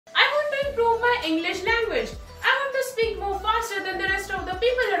improve my English language. I want to speak more faster than the rest of the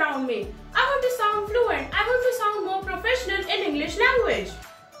people around me. I want to sound fluent. I want to sound more professional in English language.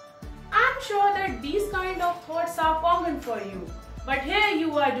 I'm sure that these kind of thoughts are common for you. But here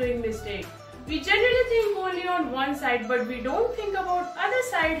you are doing mistake. We generally think only on one side, but we don't think about other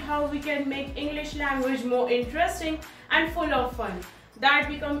side, how we can make English language more interesting and full of fun. That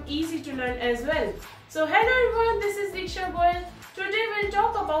become easy to learn as well. So hello everyone, this is Deeksha Goyal. Today we'll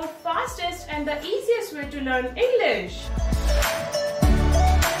talk about fastest and the easiest way to learn English.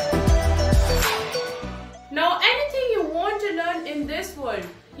 Now anything you want to learn in this world,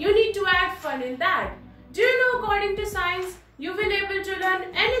 you need to add fun in that. Do you know, according to science, you will be able to learn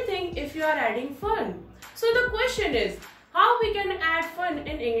anything if you are adding fun. So the question is, how we can add fun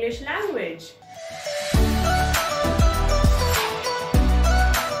in English language?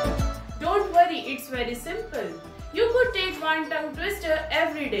 Don't worry, it's very simple. You could take one tongue twister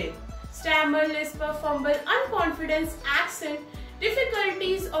every day. Stammer, lisp, fumble, unconfidence, accent,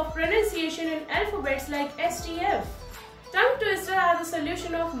 difficulties of pronunciation in alphabets like STF. Tongue twister are the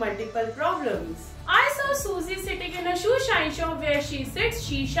solution of multiple problems. I saw Susie sitting in a shoeshine shop. Where she sits,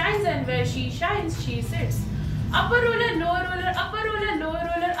 she shines, and where she shines, she sits. Upper roller, lower roller, upper roller, lower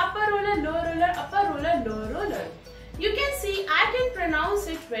roller, upper roller, lower roller, upper roller, lower roller. You can see I can pronounce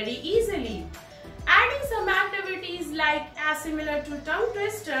it very easily. Adding some activities like as similar to tongue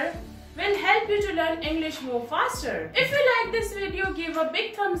twister will help you to learn English more faster. If you like this video, give a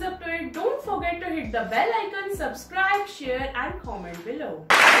big thumbs up to it. Don't forget to hit the bell icon, subscribe, share and comment below.